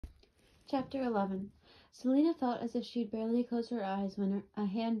Chapter 11. Selena felt as if she'd barely closed her eyes when a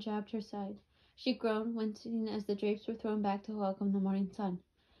hand jabbed her side. She groaned, wincing as the drapes were thrown back to welcome the morning sun.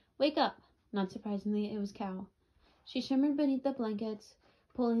 "Wake up!" Not surprisingly, it was Cal. She shimmered beneath the blankets,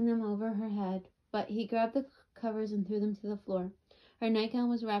 pulling them over her head, but he grabbed the covers and threw them to the floor. Her nightgown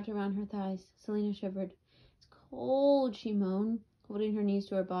was wrapped around her thighs. Selena shivered. "It's cold," she moaned, holding her knees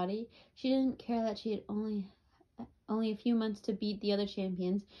to her body. She didn't care that she had only a few months to beat the other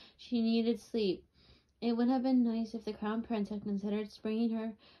champions. She needed sleep. It would have been nice if the Crown Prince had considered springing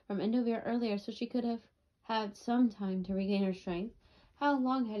her from Endovir earlier so she could have had some time to regain her strength. How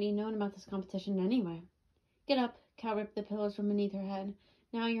long had he known about this competition anyway? "Get up." Cal ripped the pillows from beneath her head.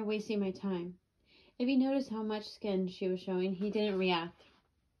 "Now you're wasting my time." If he noticed how much skin she was showing, he didn't react.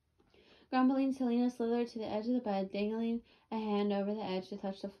 Grumbling, Selena slithered to the edge of the bed, dangling a hand over the edge to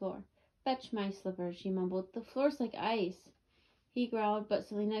touch the floor. "Fetch my slippers," she mumbled. "The floor's like ice." He growled, but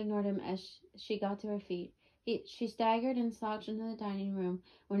Selena ignored him as she got to her feet. She staggered and slouched into the dining room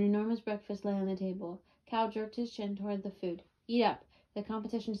where an enormous breakfast lay on the table. Cal jerked his chin toward the food. "Eat up. The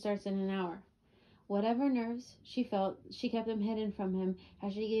competition starts in an hour." Whatever nerves she felt, she kept them hidden from him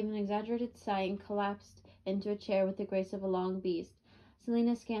as she gave an exaggerated sigh and collapsed into a chair with the grace of a long beast.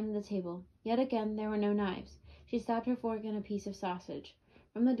 Selena scanned the table. Yet again, there were no knives. She stabbed her fork in a piece of sausage.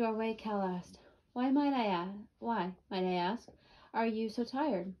 From the doorway, Cal asked, Why, might I ask, are you so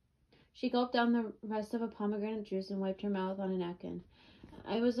tired?" She gulped down the rest of a pomegranate juice and wiped her mouth on a napkin.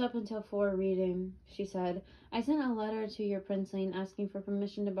 "I was up until 4 reading," she said. "I sent a letter to your princeling asking for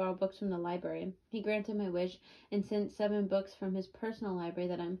permission to borrow books from the library. He granted my wish and sent 7 books from his personal library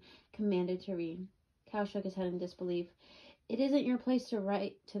that I'm commanded to read." Cal shook his head in disbelief. "It isn't your place to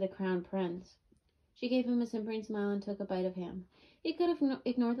write to the Crown Prince." She gave him a simpering smile and took a bite of ham. He could have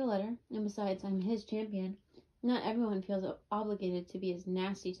ignored the letter, and besides, I'm his champion. Not everyone feels obligated to be as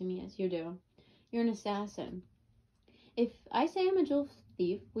nasty to me as you do. You're an assassin. If I say I'm a jewel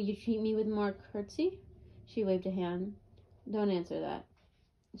thief, will you treat me with more courtesy?" She waved a hand. "Don't answer that."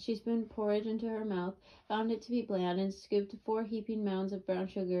 She spooned porridge into her mouth, found it to be bland, and scooped 4 heaping mounds of brown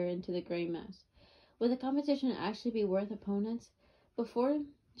sugar into the gray mess. Would the competition actually be worth opponents? Before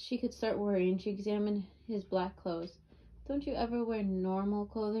she could start worrying, she examined his black clothes. "Don't you ever wear normal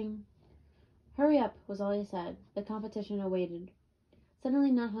clothing?" "Hurry up," was all he said. The competition awaited.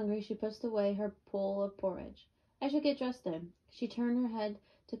 Suddenly not hungry, she pushed away her bowl of porridge. "I should get dressed then." She turned her head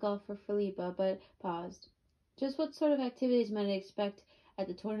to call for Philippa, but paused. "Just what sort of activities might I expect at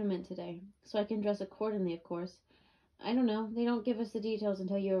the tournament today? So I can dress accordingly, of course." "I don't know. They don't give us the details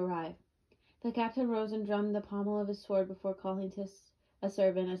until you arrive." The captain rose and drummed the pommel of his sword before calling to a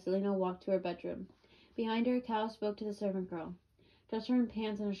servant as Selena walked to her bedroom. Behind her, Cal spoke to the servant girl. "Dress her in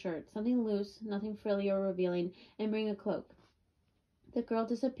pants and a shirt. Something loose, nothing frilly or revealing, and bring a cloak." The girl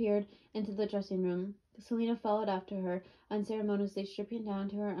disappeared into the dressing room. Selena followed after her, unceremoniously stripping down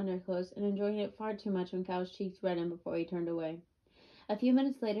to her underclothes and enjoying it far too much when Cal's cheeks reddened before he turned away. A few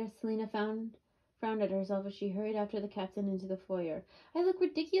minutes later, Selena frowned at herself as she hurried after the captain into the foyer. "I look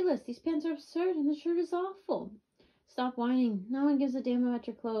ridiculous. These pants are absurd, and the shirt is awful." "Stop whining. No one gives a damn about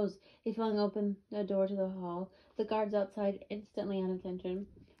your clothes." He flung open the door to the hall. The guards outside instantly at attention.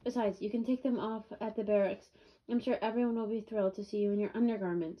 "Besides, you can take them off at the barracks. I'm sure everyone will be thrilled to see you in your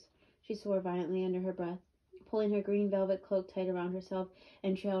undergarments." She swore violently under her breath, pulling her green velvet cloak tight around herself,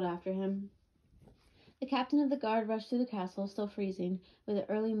 and trailed after him. The captain of the guard rushed through the castle, still freezing, with the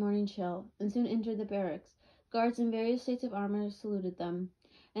early morning chill, and soon entered the barracks. Guards in various states of armor saluted them.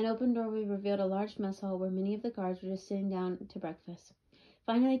 An open doorway revealed a large mess hall where many of the guards were just sitting down to breakfast.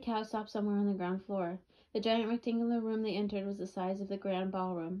 Finally, Cal stopped somewhere on the ground floor. The giant rectangular room they entered was the size of the grand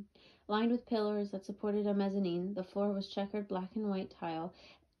ballroom. Lined with pillars that supported a mezzanine, the floor was checkered black and white tile,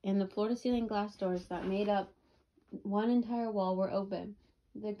 and the floor-to-ceiling glass doors that made up one entire wall were open.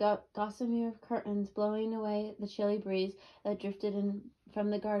 The gossamer curtains blowing away the chilly breeze that drifted in from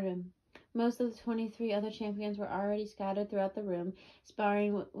the garden. Most of the 23 other champions were already scattered throughout the room,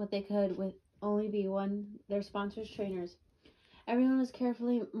 sparring what they could with only be their sponsors' trainers. Everyone was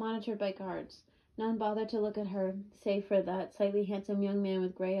carefully monitored by guards. None bothered to look at her, save for that slightly handsome young man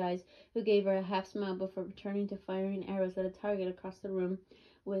with gray eyes who gave her a half-smile before returning to firing arrows at a target across the room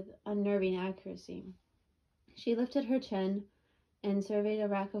with unnerving accuracy. She lifted her chin and surveyed a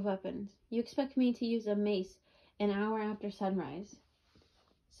rack of weapons. "You expect me to use a mace an hour after sunrise?"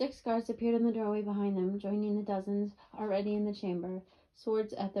 6 guards appeared in the doorway behind them, joining the dozens already in the chamber,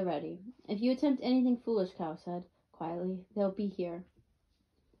 swords at the ready. "If you attempt anything foolish," Cal said quietly, "they'll be here."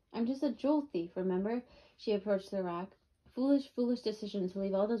 "I'm just a jewel thief, remember?" She approached the rack. Foolish decision to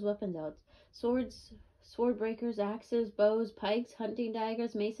leave all those weapons out. Swords sword breakers, axes, bows, pikes, hunting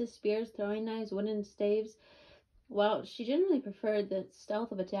daggers, maces, spears, throwing knives, wooden staves. While she generally preferred the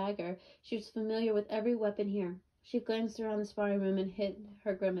stealth of a dagger, she was familiar with every weapon here. She glanced around the sparring room and hid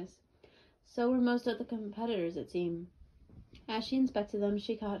her grimace. So were most of the competitors, it seemed. As she inspected them,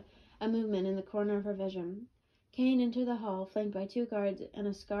 she caught a movement in the corner of her vision. Kane entered the hall, flanked by 2 guards and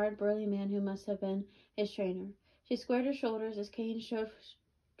a scarred, burly man who must have been his trainer. She squared her shoulders as Kane strode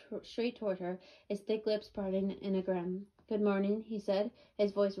straight toward her, his thick lips parting in a grin. "Good morning," he said,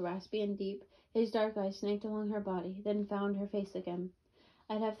 his voice raspy and deep. His dark eyes snaked along her body, then found her face again.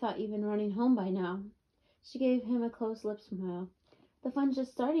 "I'd have thought you'd been running home by now." She gave him a close-lipped smile. "The fun's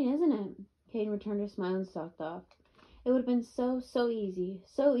just starting, isn't it?" Kane returned her smile and stalked off. It would have been so easy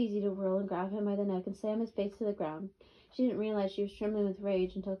to whirl and grab him by the neck and slam his face to the ground. She didn't realize she was trembling with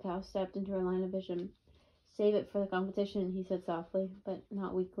rage until Cal stepped into her line of vision. "Save it for the competition," he said softly, but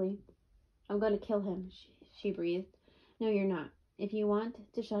not weakly. "I'm going to kill him," she breathed. "No, you're not. If you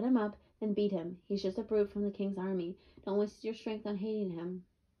want to shut him up, then beat him. He's just a brute from the king's army. Don't waste your strength on hating him."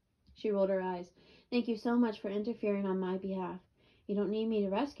 She rolled her eyes. "Thank you so much for interfering on my behalf. You don't need me to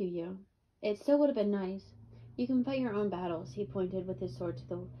rescue you." "It still would have been nice." "You can fight your own battles," he pointed with his sword to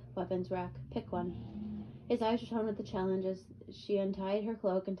the weapons rack. "Pick one." His eyes returned with the challenge as she untied her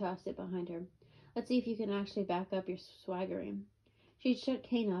cloak and tossed it behind her. "Let's see if you can actually back up your swaggering." She'd shut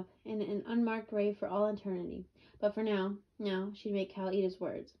Kane up in an unmarked grave for all eternity. But for now, she'd make Cal eat his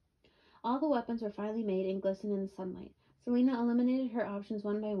words. All the weapons were finally made and glistened in the sunlight. Selena eliminated her options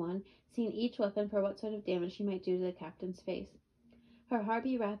one by one, seeing each weapon for what sort of damage she might do to the captain's face. Her heart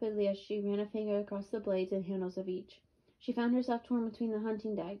beat rapidly as she ran a finger across the blades and handles of each. She found herself torn between the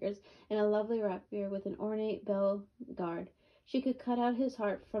hunting daggers and a lovely rapier with an ornate bell guard. She could cut out his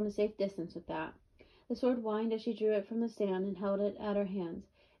heart from a safe distance with that. The sword whined as she drew it from the stand and held it at her hands.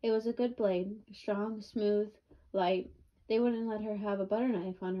 It was a good blade, strong, smooth, light. They wouldn't let her have a butter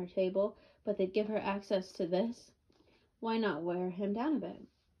knife on her table, but they'd give her access to this. Why not wear him down a bit?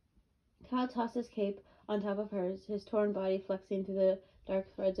 Cal tossed his cape on top of hers, his torn body flexing through the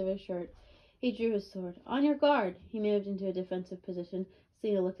dark threads of his shirt. He drew his sword. "On your guard!" He moved into a defensive position.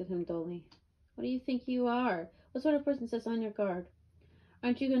 Selena looked at him dully. "What do you think you are? What sort of person says on your guard?"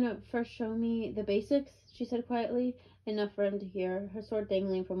 "Aren't you going to first show me the basics?" she said quietly, enough for him to hear, her sword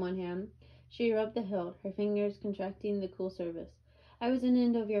dangling from one hand. She rubbed the hilt, her fingers contracting the cool surface. "I was in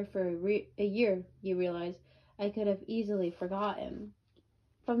Indovir for a year, you realize. I could have easily forgotten.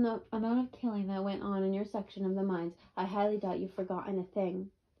 From the amount of killing that went on in your section of the mines, I highly doubt you've forgotten a thing."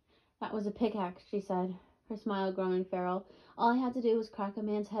 "That was a pickaxe," she said, her smile growing feral. "All I had to do was crack a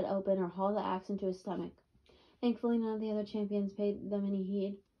man's head open or haul the axe into his stomach." Thankfully, none of the other champions paid them any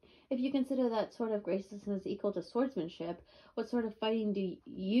heed. "If you consider that sort of gracelessness equal to swordsmanship, what sort of fighting do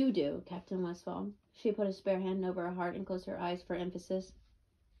you do, Captain Westfall?" She put a spare hand over her heart and closed her eyes for emphasis.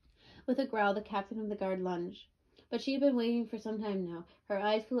 With a growl, the captain of the guard lunged. But she had been waiting for some time now. Her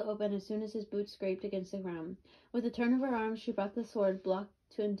eyes flew open as soon as his boots scraped against the ground. With a turn of her arm, she brought the sword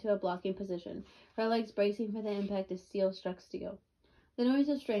into a blocking position, her legs bracing for the impact as steel struck steel. The noise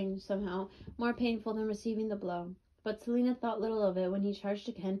was strange, somehow, more painful than receiving the blow. But Selena thought little of it when he charged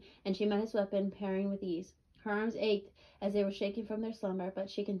again, and she met his weapon, parrying with ease. Her arms ached as they were shaking from their slumber, but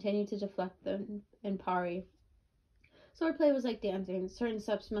she continued to deflect them and parry. Swordplay was like dancing. Certain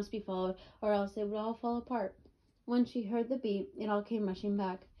steps must be followed, or else they would all fall apart. When she heard the beat, it all came rushing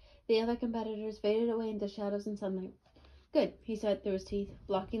back. The other competitors faded away into shadows and sunlight. "Good," he said through his teeth,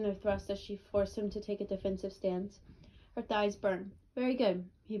 blocking their thrust as she forced him to take a defensive stance. Her thighs burned. "Very good,"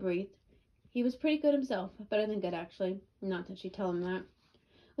 he breathed. He was pretty good himself, better than good, actually. Not that she'd tell him that.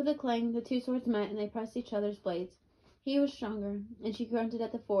 With a clang, the two swords met, and they pressed each other's blades. He was stronger, and she grunted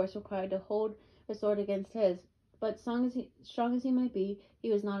at the force required to hold her sword against his. But strong as he might be, he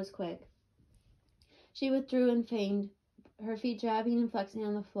was not as quick. She withdrew and feigned, her feet jabbing and flexing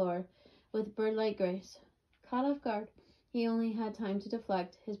on the floor with bird-like grace. Caught off guard, he only had time to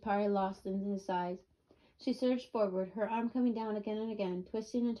deflect, his parry lost in his size. She surged forward, her arm coming down again and again,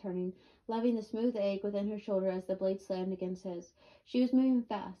 twisting and turning, loving the smooth ache within her shoulder as the blade slammed against his. She was moving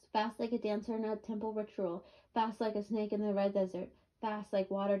fast like a dancer in a temple ritual, fast like a snake in the red desert, fast like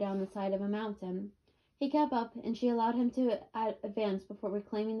water down the side of a mountain. He kept up, and she allowed him to advance before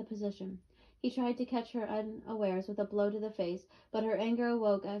reclaiming the position. He tried to catch her unawares with a blow to the face, but her anger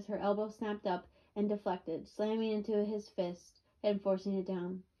awoke as her elbow snapped up and deflected, slamming into his fist and forcing it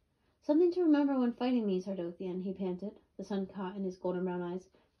down. "Something to remember when fighting me, Sardothian," he panted, the sun caught in his golden brown eyes.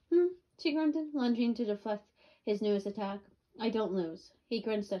 She grunted, lunging to deflect his newest attack. "I don't lose." He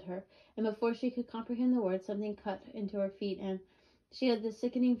grinned at her, and before she could comprehend the words, something cut into her feet, and she had the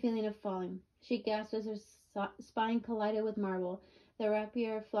sickening feeling of falling. She gasped as her spine collided with marble, the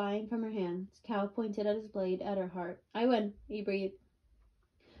rapier flying from her hands. Cal pointed at his blade at her heart. I win, he breathed.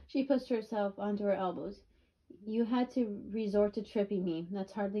 She pushed herself onto her elbows. You had to resort to tripping me.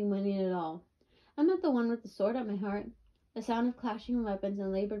 That's hardly winning at all. I'm not the one with the sword at my heart. The sound of clashing weapons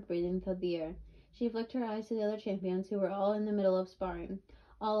and labored breathing filled the air. She flicked her eyes to the other champions, who were all in the middle of sparring.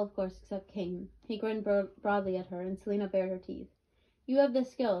 All, of course, except Kane. He grinned broadly at her, and Selena bared her teeth. You have the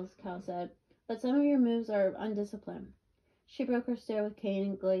skills, Cal said, but some of your moves are undisciplined. She broke her stare with Kane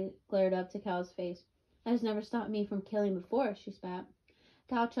and glared up to Cal's face. That has never stopped me from killing before, she spat.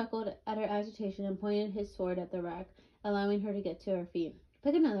 Cal chuckled at her agitation and pointed his sword at the rack, allowing her to get to her feet.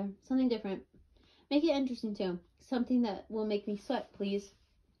 Pick another, something different. Make it interesting, too. Something that will make me sweat, please.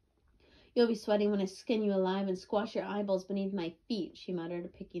 You'll be sweating when I skin you alive and squash your eyeballs beneath my feet, she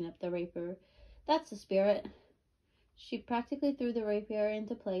muttered, picking up the rapier. That's the spirit. She practically threw the rapier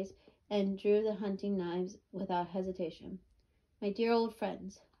into place and drew the hunting knives without hesitation. My dear old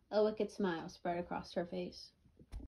friends. A wicked smile spread across her face.